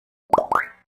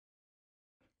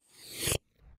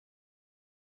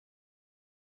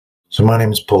So my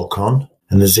name is Paul Conn,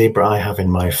 and the zebra I have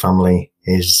in my family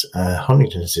is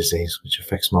Huntington's disease, which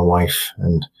affects my wife,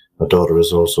 and my daughter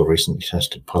has also recently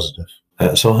tested positive.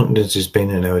 So Huntington's has been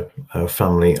in our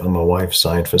family on my wife's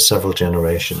side for several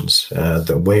generations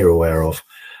that we're aware of.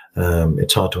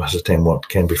 It's hard to ascertain what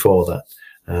came before that.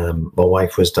 My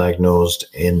wife was diagnosed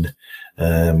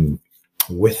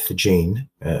with the gene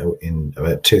in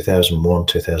about 2001,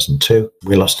 2002.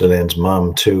 We lost Elaine's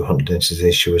mum to Huntington's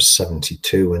disease. She was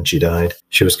 72 when she died.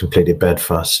 She was completely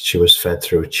bedfast. She was fed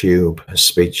through a tube. Her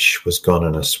speech was gone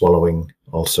and her swallowing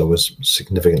also was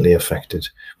significantly affected.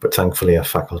 But thankfully her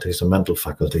faculties, her mental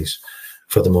faculties,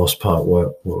 for the most part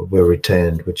were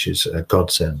retained, which is a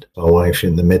godsend. My wife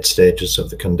in the mid stages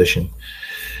of the condition.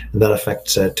 And that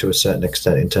affects to a certain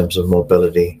extent in terms of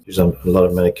mobility. She's on a lot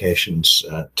of medications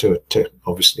to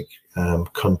obviously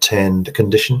contain the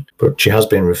condition. But she has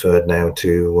been referred now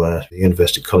to the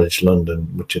University College London,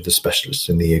 which are the specialists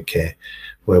in the UK,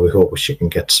 where we hope she can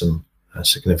get some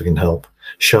significant help.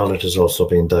 Charlotte has also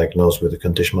been diagnosed with the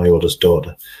condition, my oldest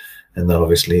daughter, and that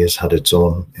obviously has had its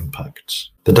own impacts.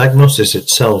 The diagnosis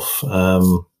itself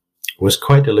was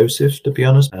quite elusive, to be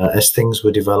honest. As things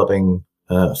were developing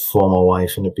for my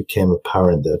wife and it became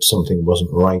apparent that something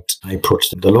wasn't right, I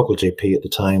approached the local GP at the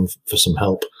time for some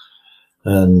help,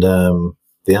 and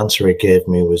the answer he gave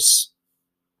me was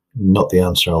not the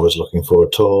answer I was looking for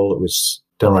at all. It was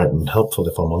downright unhelpful,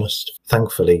 if I'm honest.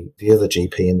 Thankfully, the other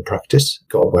GP in the practice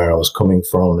got where I was coming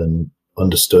from and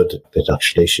understood that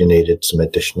actually she needed some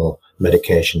additional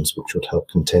medications which would help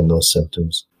contain those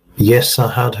symptoms. Yes, I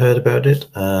had heard about it.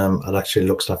 I'd actually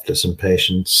looked after some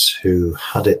patients who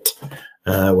had it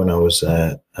when I was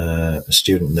a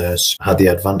student nurse. I had the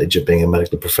advantage of being a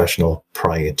medical professional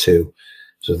prior to,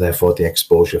 so therefore the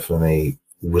exposure for me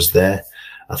was there.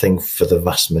 I think for the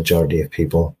vast majority of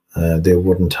people, they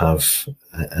wouldn't have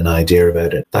an idea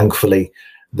about it. Thankfully,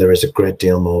 there is a great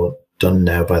deal more done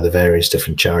now by the various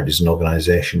different charities and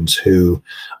organisations who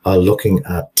are looking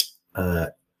at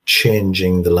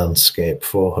changing the landscape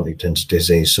for Huntington's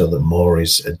disease so that more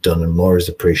is done and more is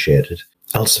appreciated.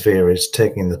 Elsevier is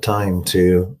taking the time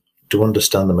to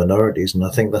understand the minorities, and I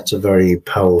think that's a very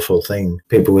powerful thing.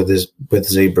 People with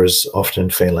zebras often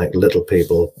feel like little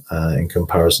people in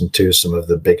comparison to some of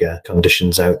the bigger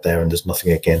conditions out there, and there's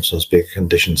nothing against those bigger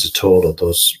conditions at all, or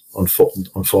those,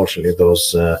 unfortunately,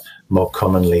 those more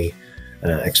commonly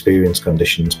experienced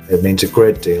conditions. It means a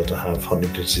great deal to have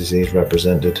Huntington's disease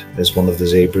represented as one of the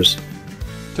zebras.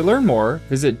 To learn more,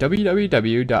 visit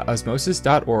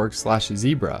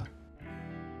www.osmosis.org/zebra.